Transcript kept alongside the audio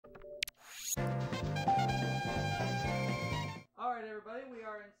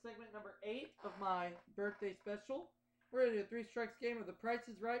number 8 of my birthday special. We're going to do a 3 strikes game of The Price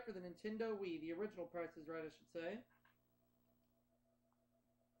is Right for the Nintendo Wii. The original Price is Right, I should say.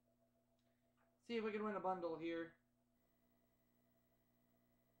 See if we can win a bundle here.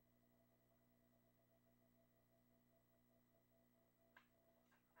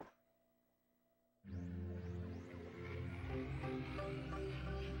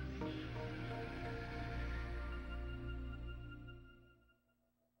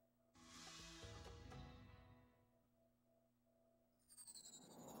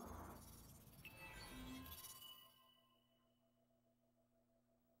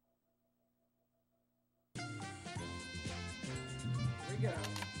 Go.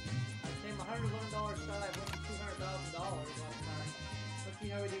 I came $111 shy of winning $200,000 last time. Let's see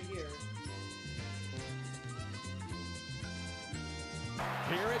how we do here.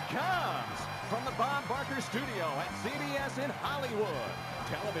 Here it comes from the Bob Barker Studio at CBS in Hollywood.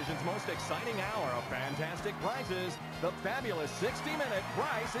 Television's most exciting hour of fantastic prizes. The fabulous 60-minute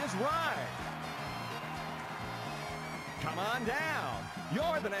Price is Right. Come on down.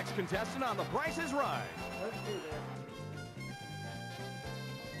 You're the next contestant on The Price is Right. Let's do this.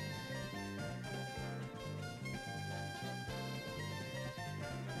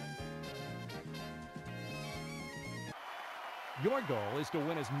 Your goal is to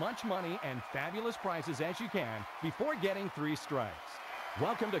win as much money and fabulous prizes as you can before getting 3 strikes.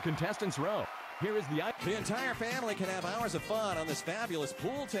 Welcome to Contestants Row. Here is the entire family can have hours of fun on this fabulous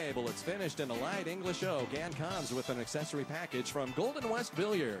pool table. It's finished in a light English oak and comes with an accessory package from Golden West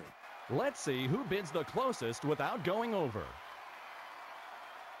Billiard. Let's see who bids the closest without going over.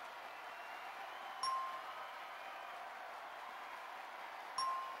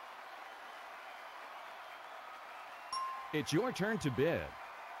 It's your turn to bid.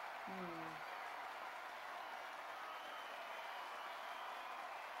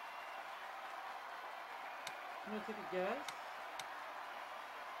 I'm going to take a guess.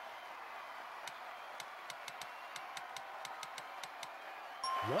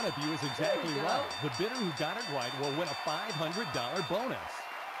 One of you is exactly right. The bidder who got it right will win a $500 bonus.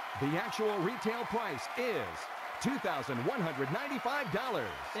 The actual retail price is $2,195.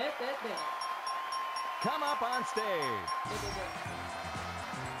 Bet. Come up on stage.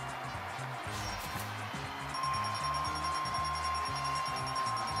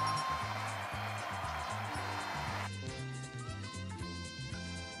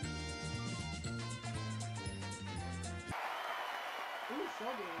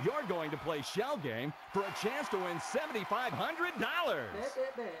 You're going to play Shell Game for a chance to win $7,500.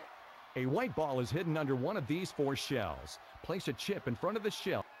 Bet. A white ball is hidden under one of these 4 shells. Place a chip in front of the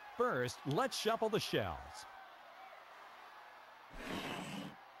shell. First, let's shuffle the shells.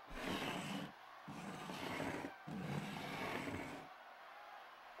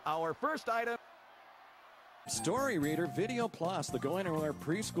 Our first item. Story Reader Video Plus, the Go Anywhere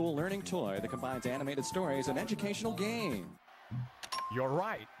preschool learning toy that combines animated stories and educational game. You're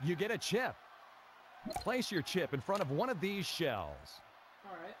right. You get a chip. Place your chip in front of one of these shells.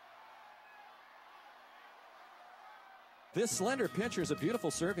 All right. This slender pitcher is a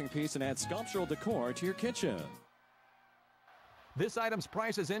beautiful serving piece and adds sculptural decor to your kitchen. This item's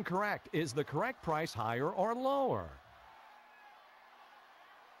price is incorrect. Is the correct price higher or lower?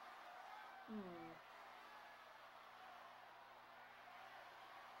 Oh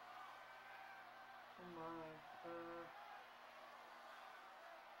my.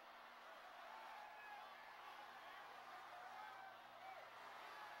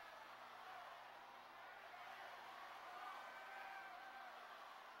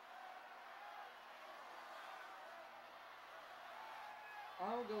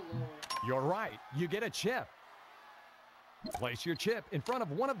 I'll go lower. You're right. You get a chip. Place your chip in front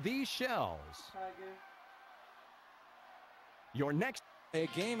of one of these shells. Tiger. Your next... A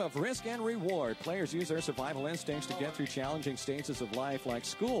game of risk and reward. Players use their survival instincts to get through challenging stages of life like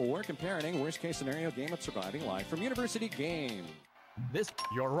school, work, and parenting. Worst case scenario, game of surviving life from University Game.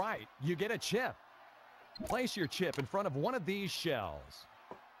 You're right. You get a chip. Place your chip in front of one of these shells.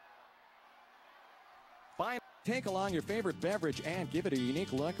 Finally, take along your favorite beverage and give it a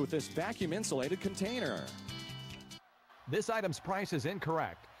unique look with this vacuum-insulated container. This item's price is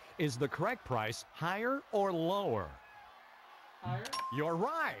incorrect. Is the correct price higher or lower? Higher? You're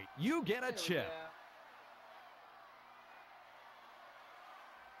right. You get a chip.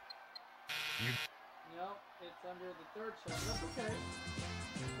 Yeah. Nope, it's under the 3rd shell. That's okay.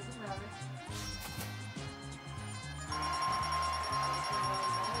 Doesn't matter.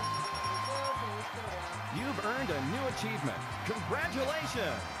 You've earned a new achievement.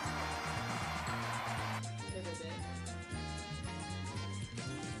 Congratulations!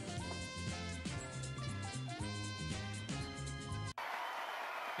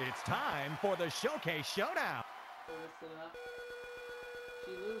 It's time for the Showcase Showdown. So listen up.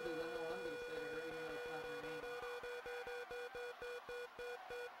 She loses, I know what I'm going to say to her, even though it's not her name.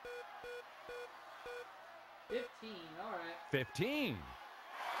 15, alright. 15.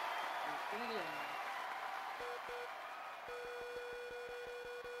 Let's get it in.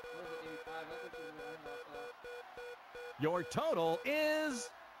 What is it, 85? I thought she was going to win off that. Your total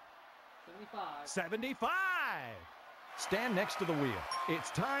is 75. 75. Stand next to the wheel.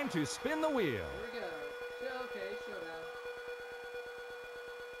 It's time to spin the wheel. Here we go. Okay, showdown.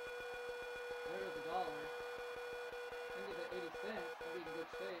 There's $1. I can get that 80 cents. I'll be in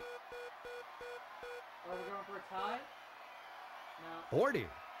good shape. Are we going for a tie? No. 40.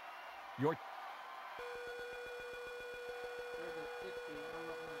 Your There's a 60. I don't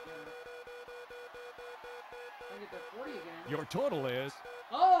know if I'm going to get it. I can get that 40 again. Your total is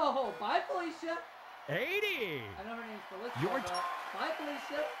Oh, bye, Felicia. 80. I know her name's Felicia, Your but bye,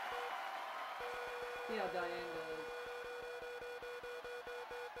 Felicia. See how Diane goes.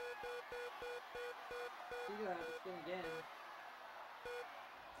 She's gonna have to spin again.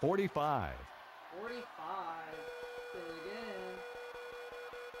 45. 45. Spin again.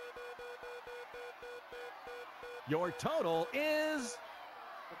 Your total is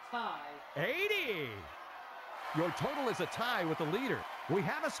A tie. 80. Your total is a tie with the leader. We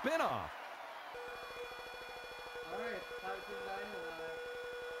have a spin-off. Alright, tie between Diane and I.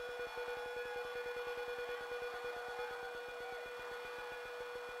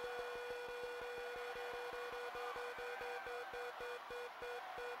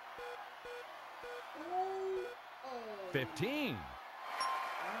 Oh. 15. I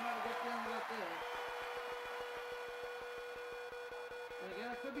don't have a good feeling about this. And again,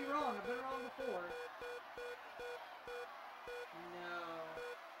 I could be wrong. I've been wrong before. No.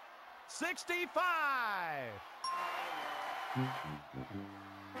 65.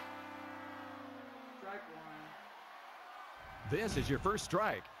 Strike one. This is your first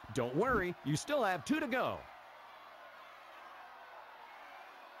strike. Don't worry, you still have 2 to go.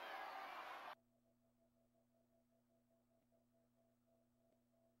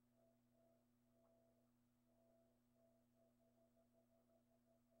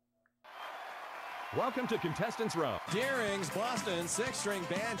 Welcome to Contestants Row. Deering's Boston six-string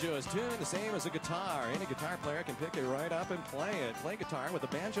banjo is tuned the same as a guitar. Any guitar player can pick it right up and play it. Play guitar with a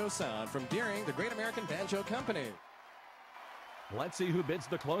banjo sound from Deering, the Great American Banjo Company. Let's see who bids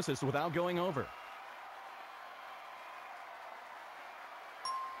the closest without going over.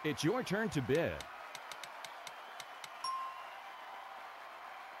 It's your turn to bid.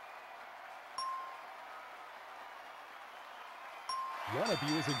 One of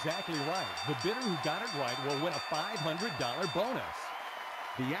you is exactly right. The bidder who got it right will win a $500 bonus.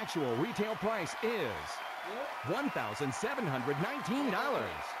 The actual retail price is $1,719.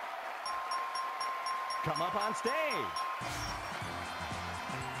 Come up on stage.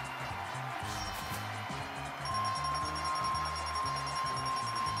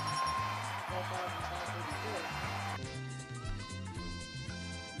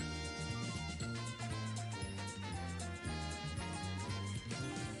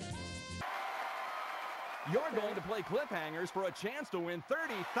 You're going to play cliffhangers for a chance to win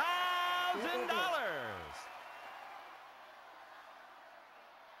 $30,000.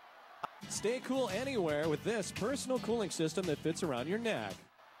 Stay cool anywhere with this personal cooling system that fits around your neck.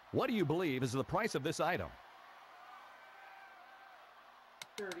 What do you believe is the price of this item?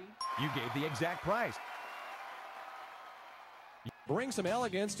 30. You gave the exact price. Bring some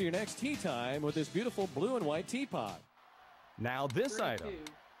elegance to your next tea time with this beautiful blue and white teapot. Now this 32. item.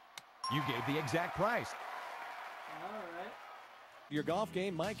 You gave the exact price. Alright. Your golf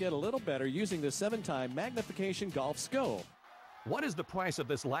game might get a little better using the 7-time magnification golf scope. What is the price of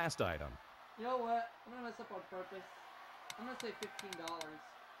this last item? You know what? I'm gonna mess up on purpose. I'm gonna say $15.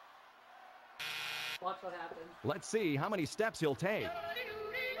 Watch what happens. Let's see how many steps he'll take.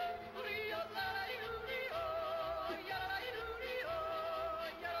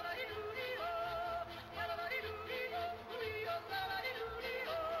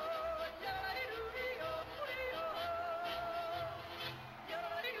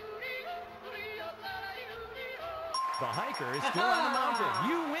 The hiker is still on the mountain.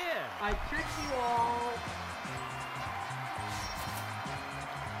 You win. I tricked you all.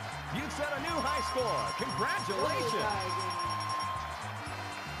 You set a new high score. Congratulations.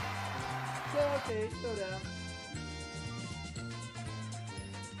 So, okay, showdown.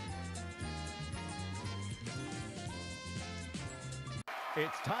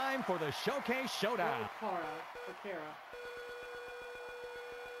 It's time for the Showcase Showdown. Kara, or Kara.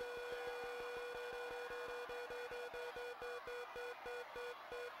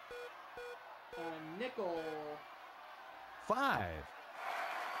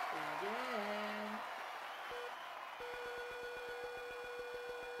 Again.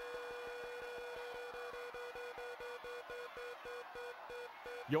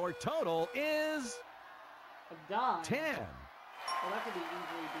 Your total is A dime. 10. Well, that could be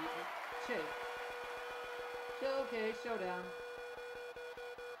easily beaten. Chase. Okay, showdown.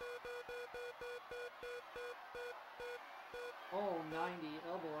 Oh, 90.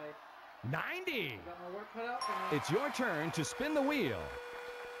 Oh boy. 90. Got my work cut out for me. It's your turn to spin the wheel.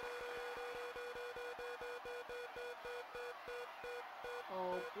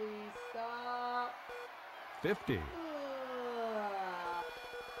 Oh, please stop. 50.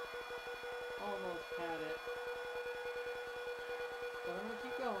 Almost had it. But I'm gonna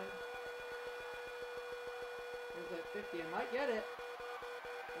keep going. There's that 50. I might get it.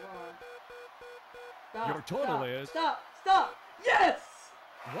 Come on. Stop. Your total is... Stop! Stop! Yes!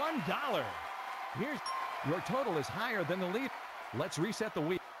 $1. Here's... Your total is higher than the lead. Let's reset the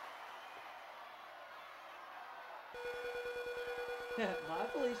wheel. Bye,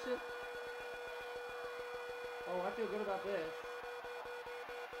 Felicia. Oh, I feel good about this.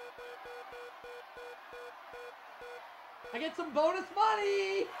 I get some bonus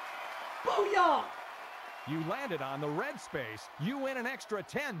money! Booyah! You landed on the red space. You win an extra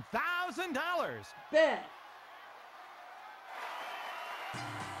 $10,000. Bet!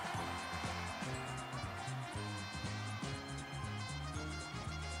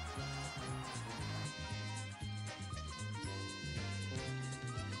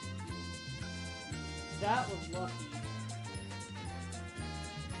 That was lucky.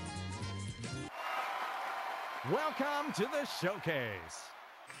 Welcome to the showcase.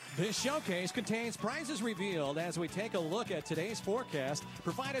 This showcase contains prizes revealed as we take a look at today's forecast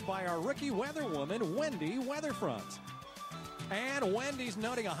provided by our rookie weatherwoman, Wendy Weatherfront. And Wendy's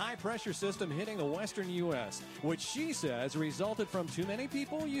noting a high-pressure system hitting the western U.S., which she says resulted from too many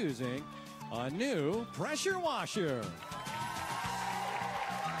people using a new pressure washer.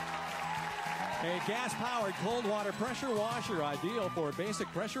 A gas-powered cold water pressure washer ideal for basic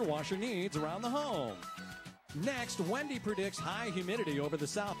pressure washer needs around the home. Next, Wendy predicts high humidity over the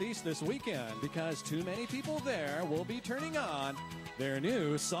southeast this weekend because too many people there will be turning on their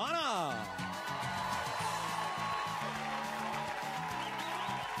new sauna.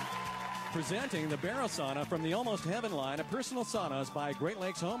 Presenting the Barrow Sauna from the Almost Heaven line of personal saunas by Great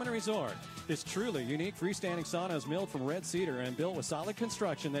Lakes Home and Resort. This truly unique freestanding sauna is milled from red cedar and built with solid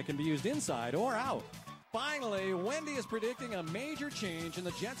construction that can be used inside or out. Finally, Wendy is predicting a major change in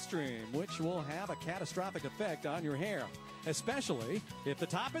the jet stream, which will have a catastrophic effect on your hair, especially if the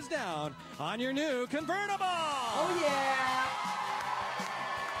top is down on your new convertible. Oh, yeah!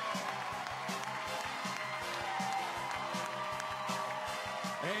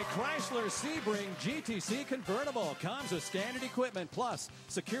 A Chrysler Sebring GTC convertible comes with standard equipment plus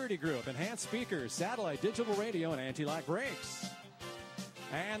security group, enhanced speakers, satellite digital radio, and anti-lock brakes.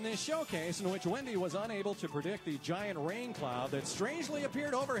 And this showcase in which Wendy was unable to predict the giant rain cloud that strangely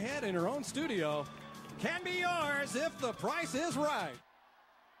appeared overhead in her own studio can be yours if the price is right.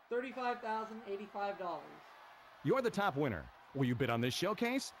 $35,085. You're the top winner. Will you bid on this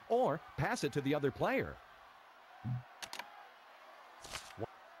showcase or pass it to the other player?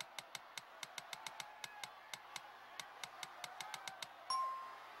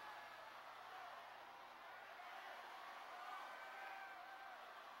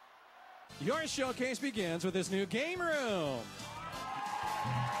 Your showcase begins with this new game room.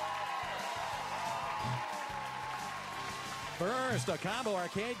 First, a combo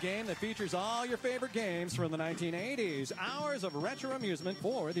arcade game that features all your favorite games from the 1980s. Hours of retro amusement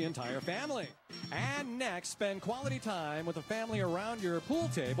for the entire family. And next, spend quality time with the family around your pool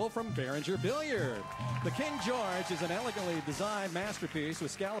table from Behringer Billiard. The King George is an elegantly designed masterpiece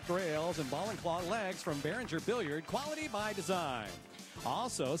with scalloped rails and ball and claw legs from Behringer Billiard, quality by design.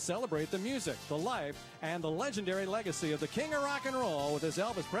 Also, celebrate the music, the life, and the legendary legacy of the king of rock and roll with his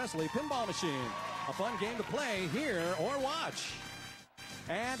Elvis Presley pinball machine. A fun game to play, hear, or watch.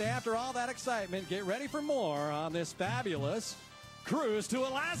 And after all that excitement, get ready for more on this fabulous cruise to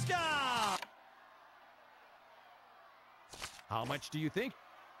Alaska. How much do you think?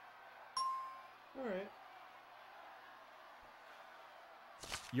 All right.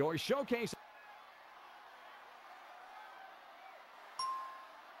 Your showcase.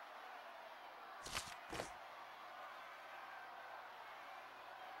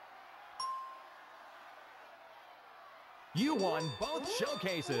 You won both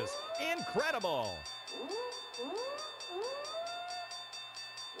showcases. Incredible!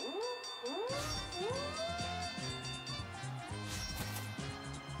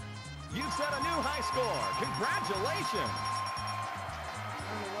 You've set a new high score. Congratulations!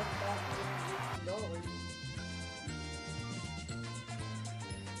 I'm the lucky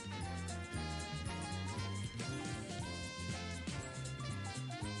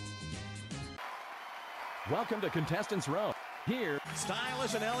Welcome to Contestants Row. Here,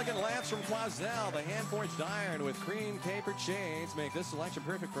 Stylish and elegant lamps from Quoizel. The hand-forged iron with cream-papered shades make this selection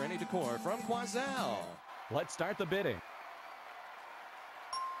perfect for any decor from Quoizel. let's start the bidding.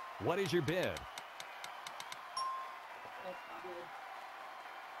 What is your bid? That's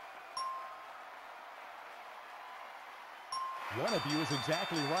good. One of you is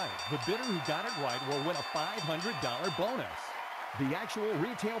exactly right. The bidder who got it right will win a $500 bonus. The actual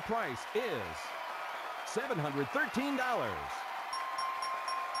retail price is $713.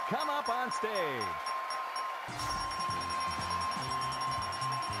 Come up on stage.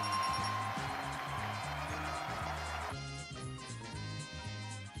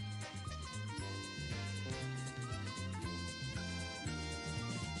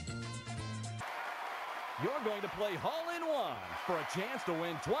 You're going to play hole-in-one for a chance to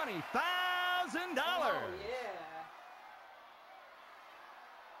win $20,000. Oh, yeah.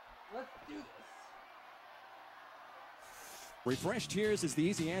 Let's do this. Refresh Tears is the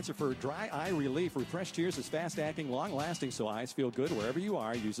easy answer for dry eye relief. Refresh Tears is fast-acting, long-lasting, so eyes feel good wherever you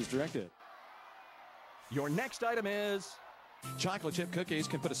are. Use as directed. Your next item is Chocolate chip cookies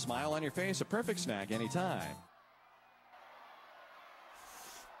can put a smile on your face. A perfect snack anytime.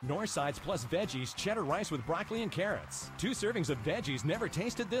 Northsides plus veggies, cheddar rice with broccoli and carrots. 2 servings of veggies never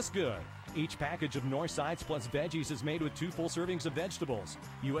tasted this good. Each package of Northsides plus veggies is made with 2 full servings of vegetables.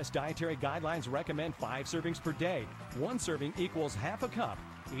 U.S. dietary guidelines recommend 5 servings per day. 1 serving equals half a cup.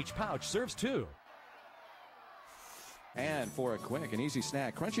 Each pouch serves 2. And for a quick and easy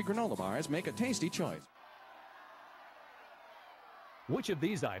snack, crunchy granola bars make a tasty choice. which of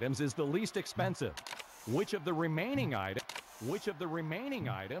these items is the least expensive? Which of the remaining items?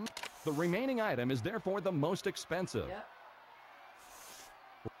 The remaining item is therefore the most expensive. Yep.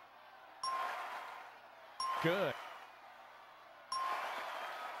 Good.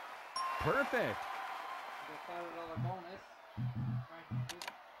 Perfect. Get $500 bonus.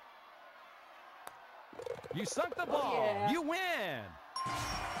 You sunk the ball. Yeah. You win.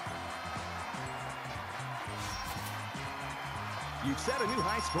 You've set a new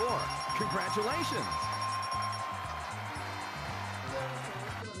high score. Congratulations.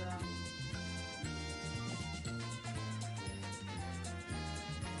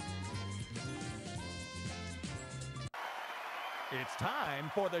 It's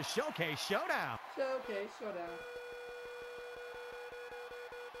time for the Showcase Showdown. Showcase Showdown.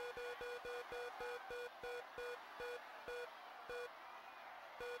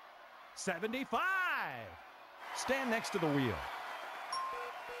 $75. Stand next to the wheel.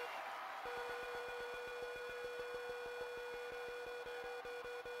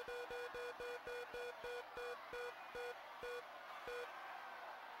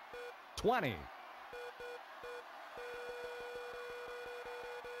 $20.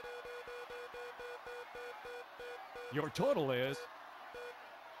 Your total is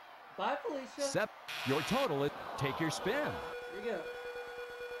Bye, Felicia. Your total is take your spin. Here we go.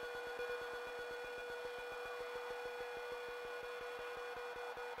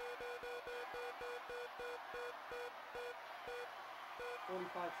 $0.45.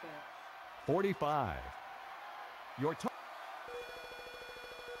 45. Your total.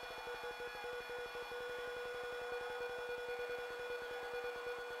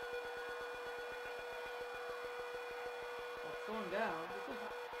 Slowing down. This is,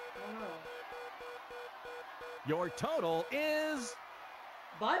 oh no. Your total is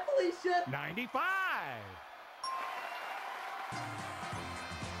Bye, Felicia. 95.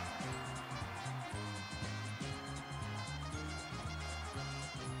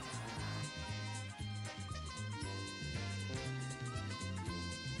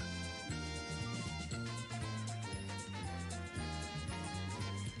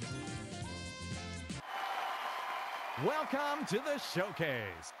 Welcome to the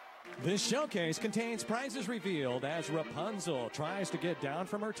showcase. This showcase contains prizes revealed as Rapunzel tries to get down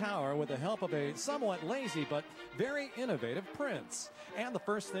from her tower with the help of a somewhat lazy but very innovative prince. And the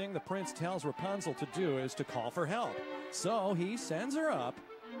first thing the prince tells Rapunzel to do is to call for help. So he sends her up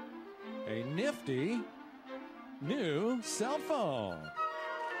a nifty new cell phone.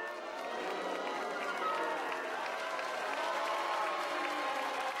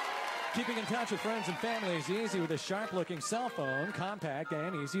 Keeping in touch with friends and family is easy with a sharp-looking cell phone, compact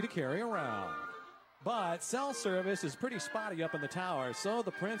and easy to carry around. But cell service is pretty spotty up in the tower, so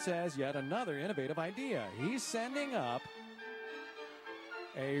the prince has yet another innovative idea. He's sending up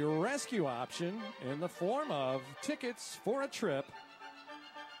a rescue option in the form of tickets for a trip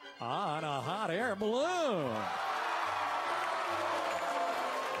on a hot air balloon.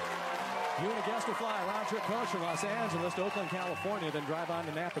 You and a guest will fly a round-trip coach from Los Angeles to Oakland, California, then drive on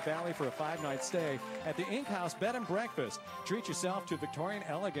to Napa Valley for a 5-night stay at the Ink House Bed and Breakfast. Treat yourself to Victorian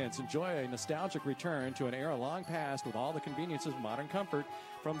elegance. Enjoy a nostalgic return to an era long past with all the conveniences of modern comfort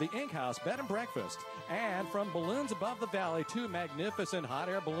from the Ink House Bed and Breakfast. And from balloons above the valley, 2 magnificent hot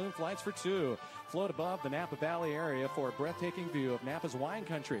air balloon flights for 2. Float above the Napa Valley area for a breathtaking view of Napa's wine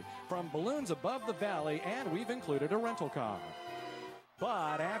country. From balloons above the valley, and we've included a rental car.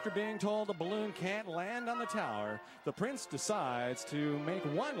 But after being told the balloon can't land on the tower, the prince decides to make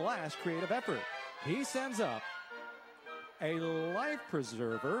one last creative effort. He sends up a life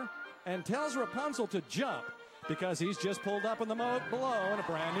preserver and tells Rapunzel to jump because he's just pulled up in the moat below in a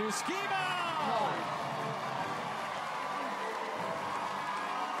brand new ski ball.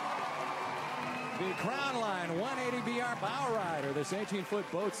 The Crown Line 180 BR Bow Rider. This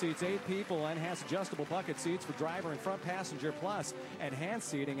 18-foot boat seats 8 people and has adjustable bucket seats for driver and front passenger, plus enhanced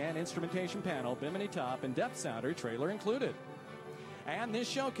seating and instrumentation panel, bimini top, and depth sounder trailer included. And this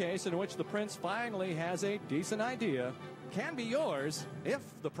showcase, in which the prince finally has a decent idea, can be yours if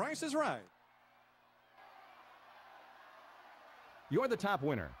the price is right. You're the top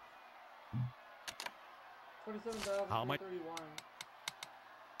winner. How much?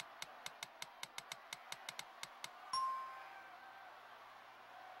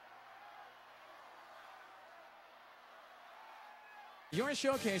 Your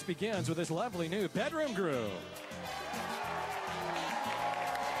showcase begins with this lovely new bedroom groove.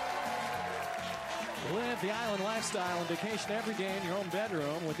 Live the island lifestyle and vacation every day in your own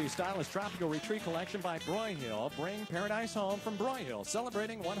bedroom with the stylish Tropical Retreat Collection by Broyhill. Bring paradise home from Broyhill,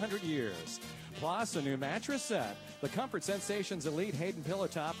 celebrating 100 years. Plus, a new mattress set. The Comfort Sensations Elite Hayden Pillow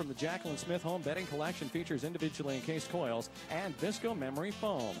Top from the Jacqueline Smith Home Bedding Collection features individually encased coils and visco memory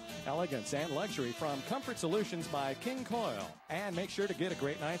foam. Elegance and luxury from Comfort Solutions by King Coil. And make sure to get a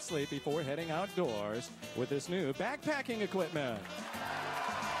great night's sleep before heading outdoors with this new backpacking equipment.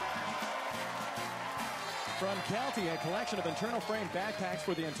 From Kelty, a collection of internal frame backpacks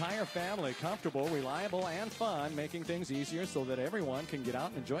for the entire family. Comfortable, reliable, and fun, making things easier so that everyone can get out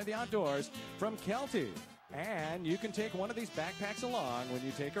and enjoy the outdoors from Kelty. And you can take one of these backpacks along when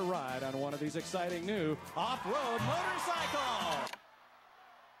you take a ride on one of these exciting new off-road motorcycles.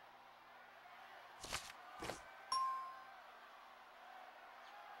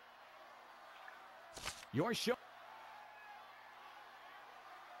 Your show.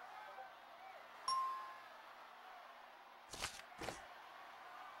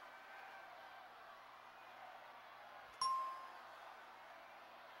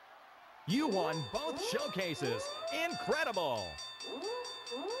 You won both showcases. Incredible!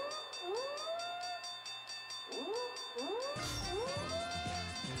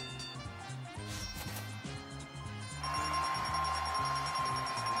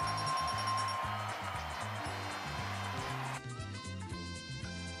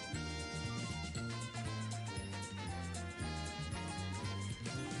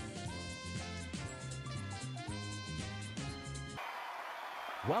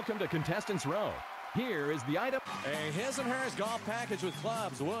 Welcome to Contestants Row. Here is the item. A his and hers golf package with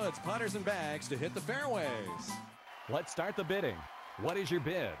clubs, woods, putters, and bags to hit the fairways. Let's start the bidding. What is your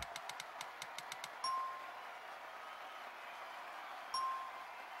bid?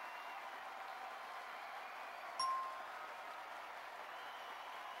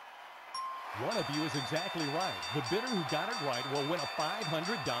 One of you is exactly right. The bidder who got it right will win a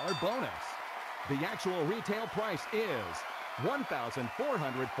 $500 bonus. The actual retail price is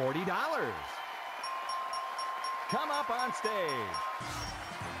 $1,440. Come up on stage.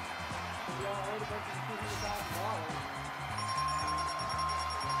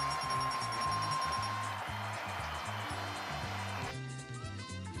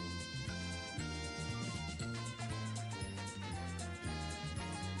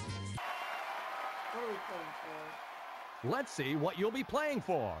 What are we playing for? Let's see what you'll be playing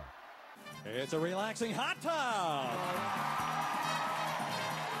for. It's a relaxing hot tub.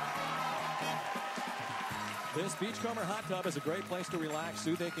 This Beachcomber hot tub is a great place to relax,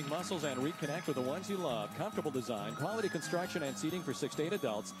 soothe aching muscles, and reconnect with the ones you love. Comfortable design, quality construction, and seating for 6 to 8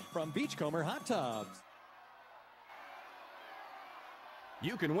 adults from Beachcomber Hot Tubs.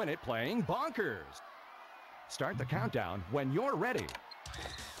 You can win it playing Bonkers. Start the countdown when you're ready.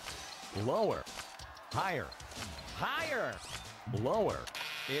 Lower. Higher. Higher. Lower.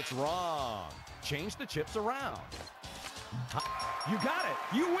 It's wrong. Change the chips around. You got it.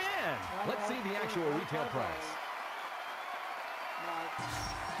 You win. Let's see the actual retail price.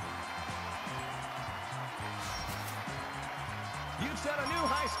 You've set a new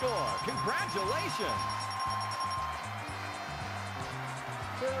high score. Congratulations.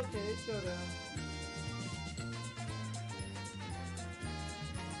 Okay, showdown.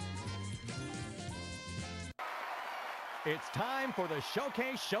 It's time for the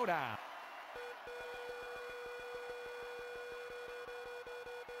Showcase Showdown.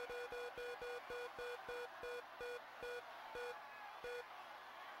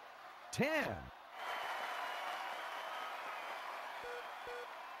 Ten.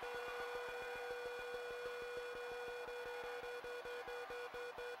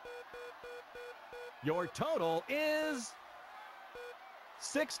 Your total is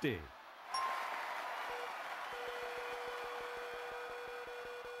 60.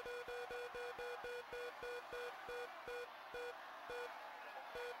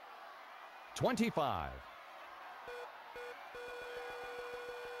 $25.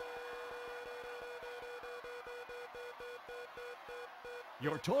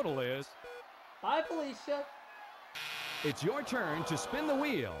 Your total is... Bye, Felicia. It's your turn to spin the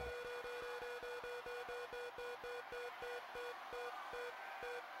wheel.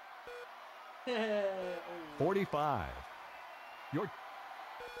 Oh. 45. Your...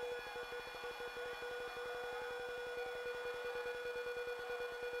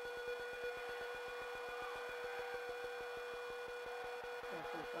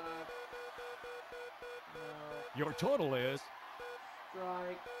 No. Your total is...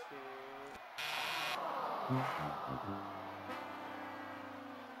 Strike two.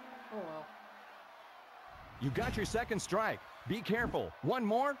 Oh well. You got your second strike. Be careful. One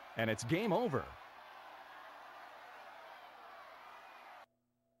more, and it's game over.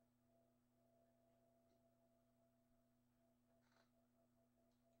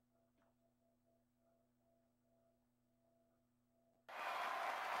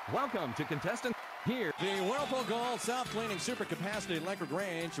 Welcome to contestant here. The Whirlpool Gold self-cleaning supercapacitor electric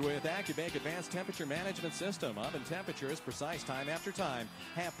range with AccuBake advanced temperature management system. Oven temperatures, precise time after time.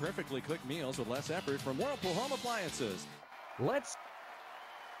 Have perfectly cooked meals with less effort from Whirlpool Home Appliances. Let's...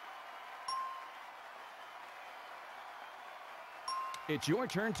 It's your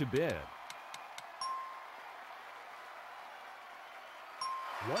turn to bid.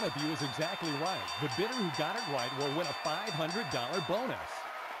 One of you is exactly right. The bidder who got it right will win a $500 bonus.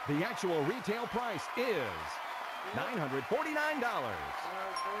 The actual retail price is $949.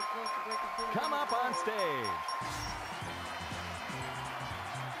 Come up on stage.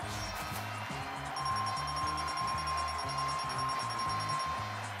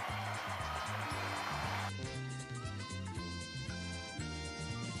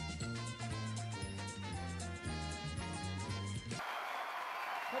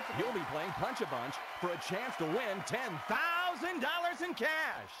 You'll be playing Punch-a-Bunch for a chance to win $10,000 in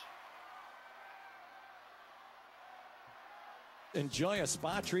cash. Enjoy a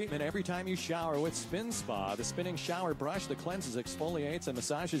spa treatment every time you shower with Spin Spa, the spinning shower brush that cleanses, exfoliates, and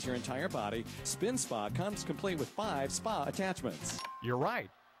massages your entire body. Spin Spa comes complete with 5 spa attachments. You're right.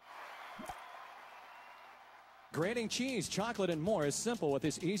 Grating cheese, chocolate, and more is simple with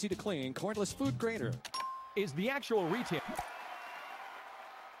this easy-to-clean cordless food grater. Is the actual retail...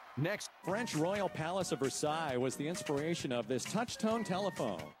 Next, French Royal Palace of Versailles was the inspiration of this touch-tone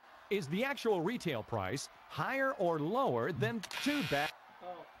telephone. is the actual retail price higher or lower than 2 bags? Oh,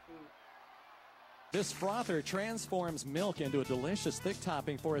 food. This frother transforms milk into a delicious thick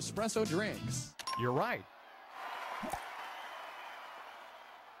topping for espresso drinks. You're right.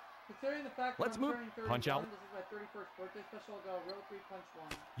 Considering the fact Let's that I'm move. turning 31, Punch out. this is my 31st birthday special, I'll go real 3 punch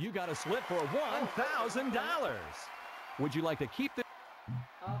 1. You got a slip for $1,000. Would you like to keep the...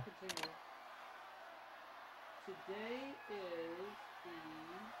 I'll continue. Today is the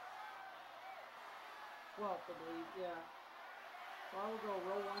 12th, I believe, yeah. So I will go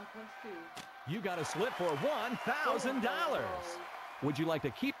roll 1, punch 2. You got a slip for $1,000. Would you like to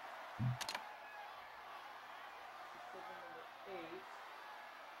keep... Decision number 8.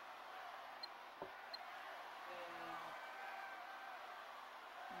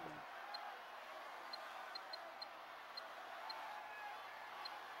 And...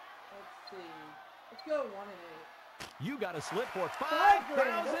 Let's see. Let's go 1 and 8. You got a slip for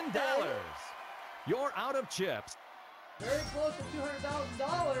 $5,000. You're out of chips. Very close to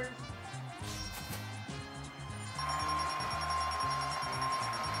 $200,000.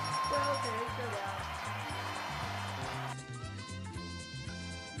 Well, okay, go down.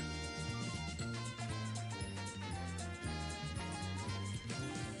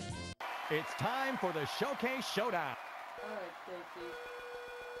 It's time for the Showcase Showdown. All right, Stacy.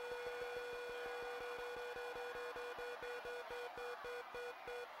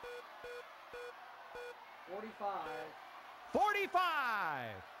 $45. 45.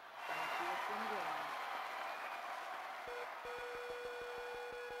 Let's see what's gonna go.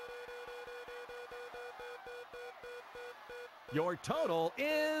 Your total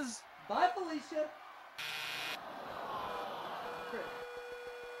is... Bye, Felicia. Crit.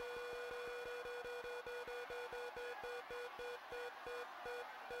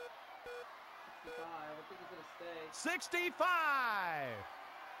 I think he's gonna stay. 65!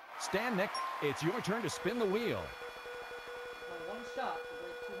 Stan Nick, it's your turn to spin the wheel. My one shot to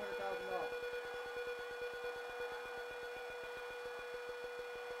break $200,000.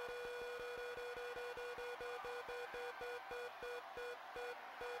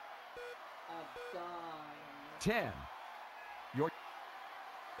 A dime. 10. Your...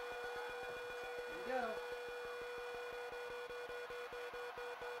 Here we go.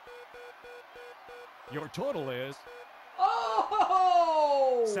 Your total is...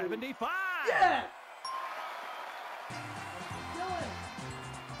 Oh! 75! Yes! Dylan.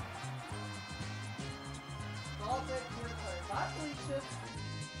 All great player. Bye, Felicia.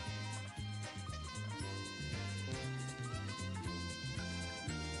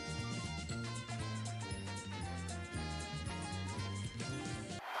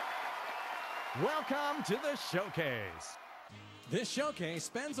 Welcome to the showcase. This showcase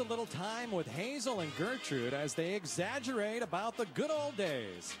spends a little time with Hazel and Gertrude as they exaggerate about the good old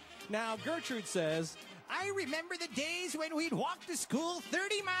days. Now, Gertrude says, I remember the days when we'd walk to school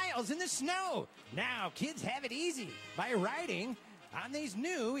 30 miles in the snow. Now kids have it easy by riding on these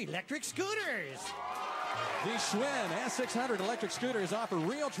new electric scooters. the Schwinn S600 electric scooters offer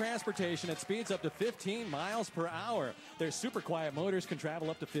real transportation at speeds up to 15 miles per hour. Their super quiet motors can travel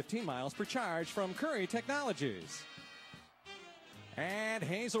up to 15 miles per charge from Curry Technologies. And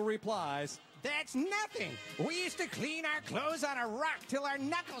Hazel replies, That's nothing. We used to clean our clothes on a rock till our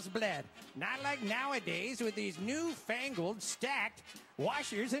knuckles bled. Not like nowadays with these newfangled stacked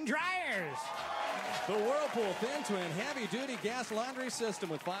washers and dryers. the Whirlpool Thin Twin heavy-duty gas laundry system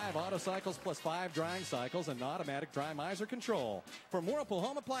with 5 auto cycles plus 5 drying cycles and automatic dry miser control. From Whirlpool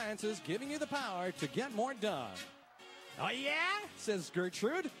Home Appliances, giving you the power to get more done. Oh, yeah? Says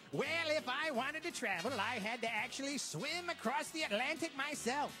Gertrude. Well, if I wanted to travel, I had to actually swim across the Atlantic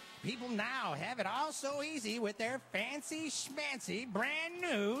myself. People now have it all so easy with their fancy schmancy brand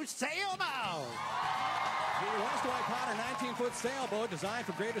new sailboat. The West White Potter 19-foot sailboat designed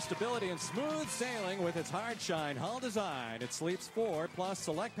for greater stability and smooth sailing with its hard shine hull design. It sleeps 4 plus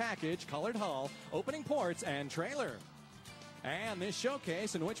select package, colored hull, opening ports, and trailer. And this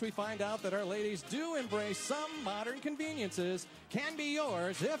showcase, in which we find out that our ladies do embrace some modern conveniences, can be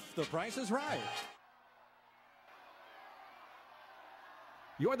yours if the price is right.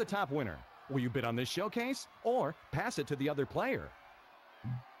 You're the top winner. Will you bid on this showcase or pass it to the other player?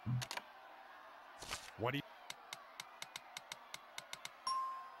 What do you...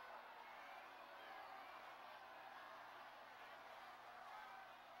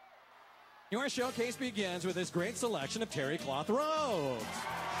 Your showcase begins with this great selection of terry cloth robes.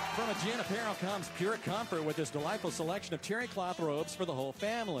 From Aegean Apparel comes pure comfort with this delightful selection of terry cloth robes for the whole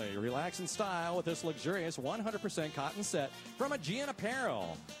family. Relax in style with this luxurious 100% cotton set from Aegean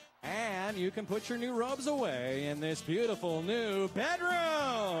Apparel. And you can put your new robes away in this beautiful new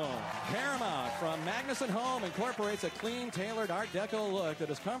bedroom. Paramount from Magnuson Home incorporates a clean, tailored Art Deco look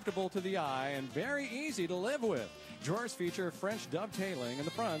that is comfortable to the eye and very easy to live with. Drawers feature French dovetailing in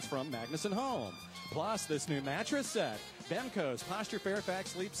the fronts from Magnuson Home. Plus, this new mattress set. Bemco's Posture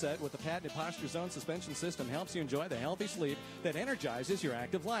Fairfax Sleep Set with the patented Posture Zone suspension system helps you enjoy the healthy sleep that energizes your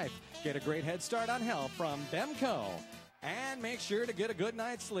active life. Get a great head start on health from Bemco. And make sure to get a good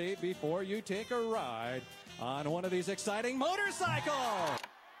night's sleep before you take a ride on one of these exciting motorcycles.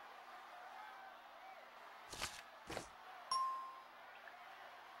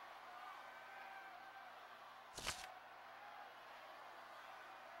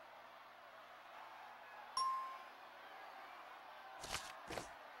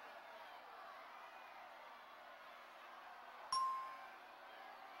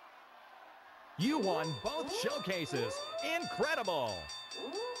 You won both showcases. Incredible!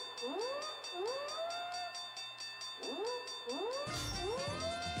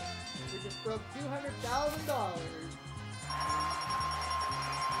 We just broke $200,000.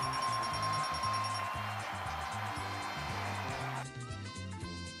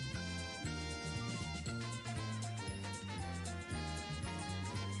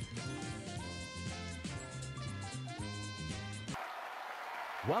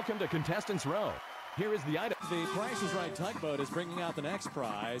 Welcome to Contestants Row. Here is the item. The Price is Right tugboat is bringing out the next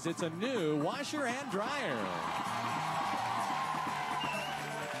prize. It's a new washer and dryer.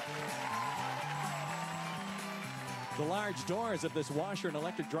 The large doors of this washer and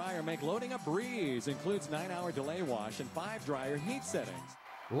electric dryer make loading a breeze. Includes 9-hour delay wash and 5 dryer heat settings.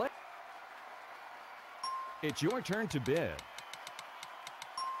 It's your turn to bid.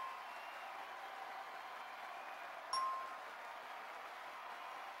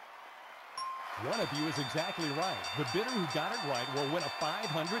 One of you is exactly right. The bidder who got it right will win a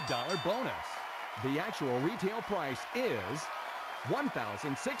 $500 bonus. The actual retail price is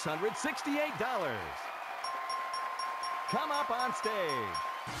 $1,668. Come up on stage.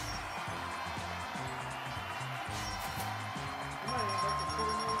 I might even make $2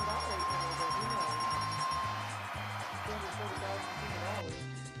 million now, but who knows? $240,000.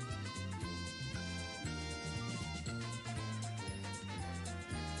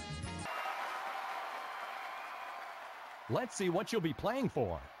 Let's see what you'll be playing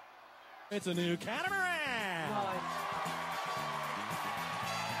for. It's a new catamaran. Nice.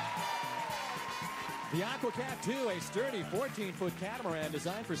 The AquaCat 2, a sturdy 14-foot catamaran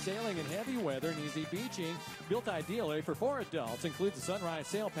designed for sailing in heavy weather and easy beaching, built ideally for 4 adults, includes a sunrise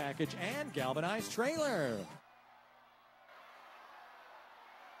sail package and galvanized trailer.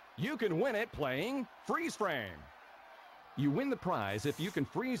 You can win it playing Freeze Frame. You win the prize if you can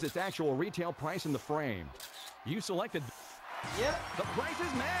freeze its actual retail price in the frame. You selected. Yep. The price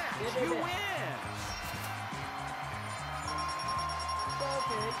is matched. Yeah, You yeah. win.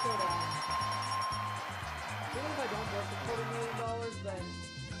 Okay, it's go down. Even if I don't break the $250 million, then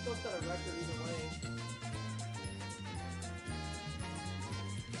still set a record either way.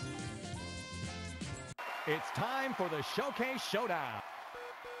 It's time for the Showcase Showdown.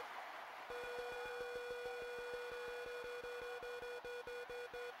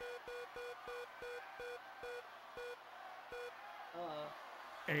 Uh,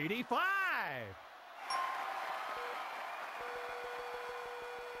 85.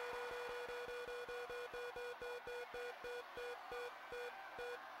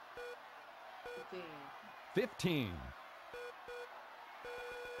 $15. 15.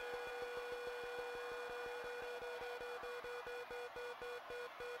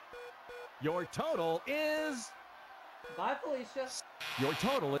 Your total is. Bye, Felicia. Your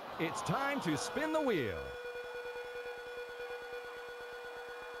total. It's time to spin the wheel.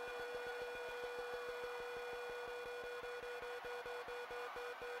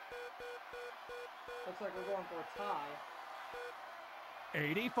 Looks like we're going for a tie.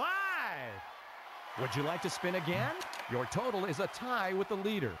 85. Would you like to spin again? Your total is a tie with the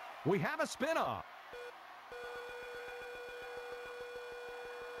leader. We have a spin-off.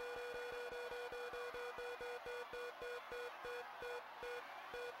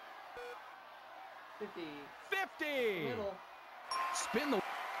 $50. Middle. Spin the.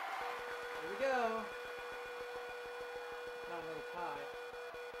 Here we go. Not another tie.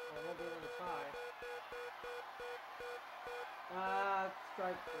 Oh, it won't be another tie.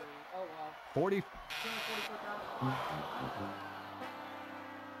 Strike 3. Oh well. 40. $244,000.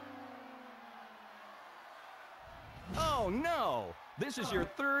 Oh no! This is your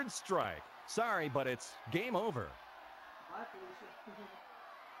third strike. Sorry, but it's game over. Bye, Felicia.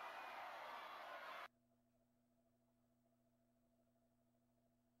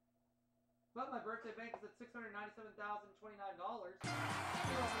 But my birthday bank is at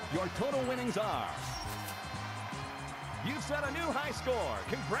 $697,029. Your total winnings are. You've set a new high score.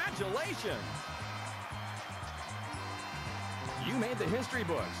 Congratulations! You made the history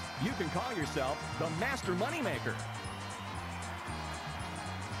books. You can call yourself the Master Moneymaker.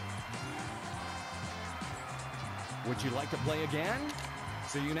 Would you like to play again?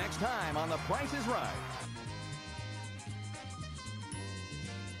 See you next time on The Price is Right.